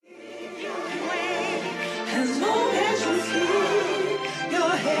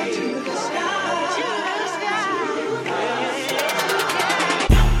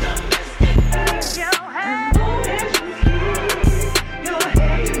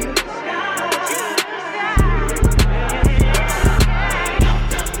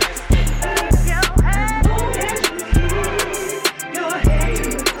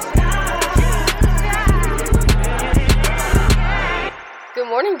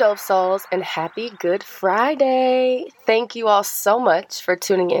Dope Souls, and happy Good Friday. Thank you all so much for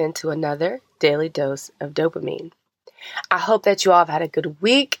tuning in to another daily dose of dopamine. I hope that you all have had a good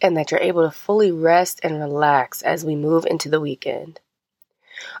week and that you're able to fully rest and relax as we move into the weekend.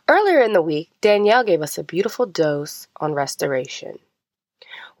 Earlier in the week, Danielle gave us a beautiful dose on restoration.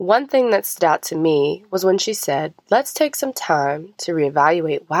 One thing that stood out to me was when she said, let's take some time to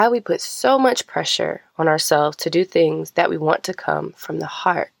reevaluate why we put so much pressure on ourselves to do things that we want to come from the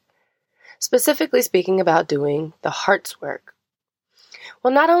heart. Specifically speaking about doing the heart's work.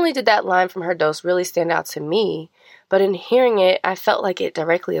 Well, not only did that line from her dose really stand out to me, but in hearing it, I felt like it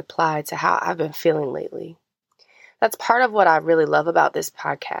directly applied to how I've been feeling lately. That's part of what I really love about this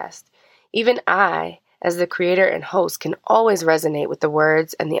podcast. Even I, as the creator and host, can always resonate with the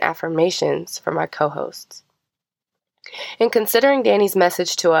words and the affirmations from my co-hosts. In considering Danny's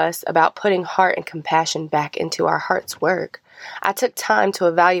message to us about putting heart and compassion back into our heart's work, I took time to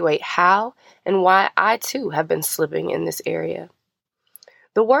evaluate how and why I too have been slipping in this area.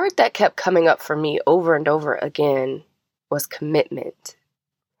 The word that kept coming up for me over and over again was commitment.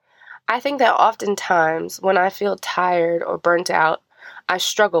 I think that oftentimes when I feel tired or burnt out, I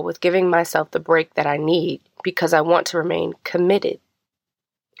struggle with giving myself the break that I need because I want to remain committed.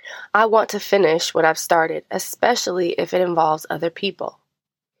 I want to finish what I've started, especially if it involves other people.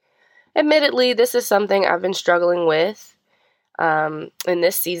 Admittedly, this is something I've been struggling with in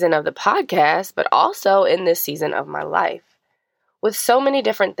this season of the podcast, but also in this season of my life. With so many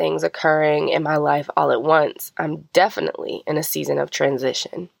different things occurring in my life all at once, I'm definitely in a season of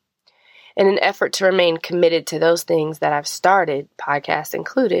transition. In an effort to remain committed to those things that I've started, podcast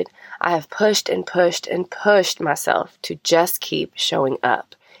included, I have pushed and pushed and pushed myself to just keep showing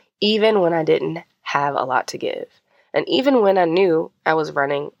up, even when I didn't have a lot to give, and even when I knew I was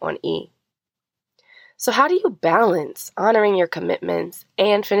running on E. So how do you balance honoring your commitments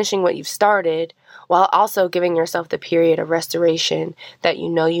and finishing what you've started while also giving yourself the period of restoration that you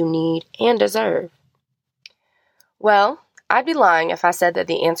know you need and deserve? Well, I'd be lying if I said that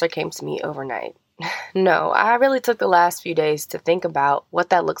the answer came to me overnight. No, I really took the last few days to think about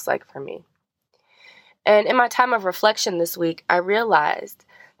what that looks like for me. And in my time of reflection this week, I realized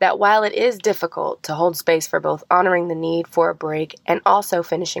that while it is difficult to hold space for both honoring the need for a break and also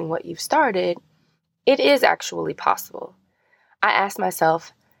finishing what you've started, it is actually possible. I asked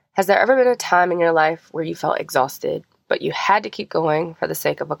myself, has there ever been a time in your life where you felt exhausted, but you had to keep going for the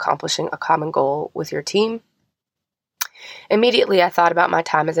sake of accomplishing a common goal with your team? Immediately, I thought about my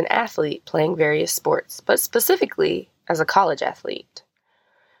time as an athlete playing various sports, but specifically as a college athlete.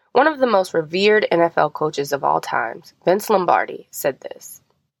 One of the most revered NFL coaches of all times, Vince Lombardi, said this: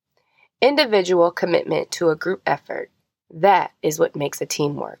 individual commitment to a group effort, that is what makes a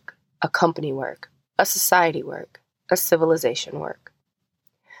team work, a company work, a society work, a civilization work.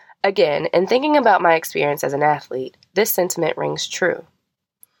 Again, in thinking about my experience as an athlete, this sentiment rings true.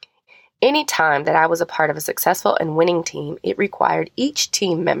 Any time that I was a part of a successful and winning team, it required each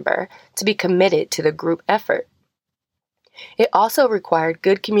team member to be committed to the group effort. It also required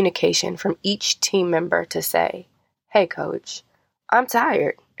good communication from each team member to say, hey coach, I'm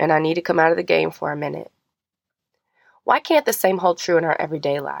tired and I need to come out of the game for a minute. Why can't the same hold true in our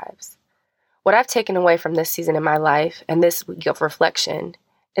everyday lives? What I've taken away from this season in my life and this week of reflection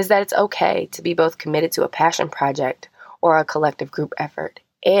is that it's okay to be both committed to a passion project or a collective group effort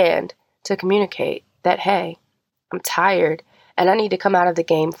and to communicate that, hey, I'm tired and I need to come out of the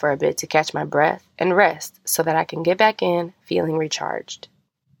game for a bit to catch my breath and rest so that I can get back in feeling recharged.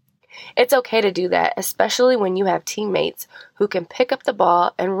 It's okay to do that, especially when you have teammates who can pick up the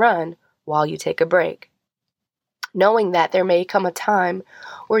ball and run while you take a break, knowing that there may come a time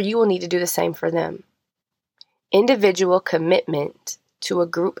where you will need to do the same for them. Individual commitment to a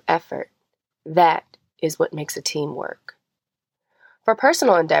group effort, that is what makes a team work. For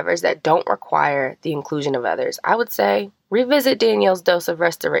personal endeavors that don't require the inclusion of others, I would say revisit Danielle's dose of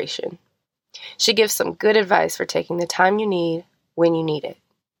restoration. She gives some good advice for taking the time you need when you need it.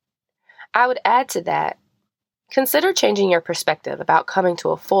 I would add to that, consider changing your perspective about coming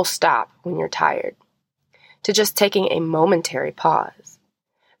to a full stop when you're tired, to just taking a momentary pause.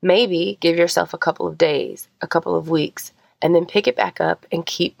 Maybe give yourself a couple of days, a couple of weeks, and then pick it back up and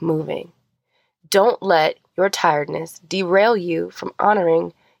keep moving. Don't let your tiredness derail you from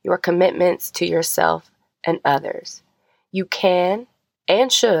honoring your commitments to yourself and others. You can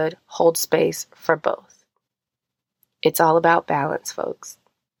and should hold space for both. It's all about balance, folks.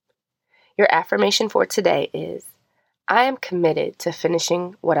 Your affirmation for today is, I am committed to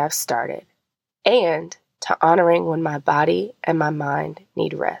finishing what I've started and to honoring when my body and my mind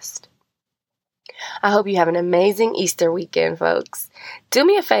need rest. I hope you have an amazing Easter weekend, folks. Do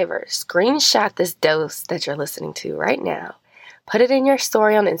me a favor, screenshot this dose that you're listening to right now. Put it in your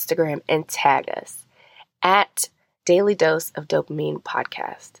story on Instagram and tag us at Daily Dose of Dopamine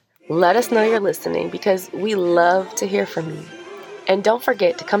Podcast. Let us know you're listening because we love to hear from you. And don't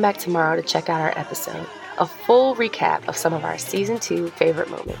forget to come back tomorrow to check out our episode, a full recap of some of our Season 2 favorite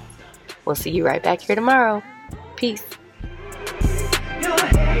moments. We'll see you right back here tomorrow. Peace.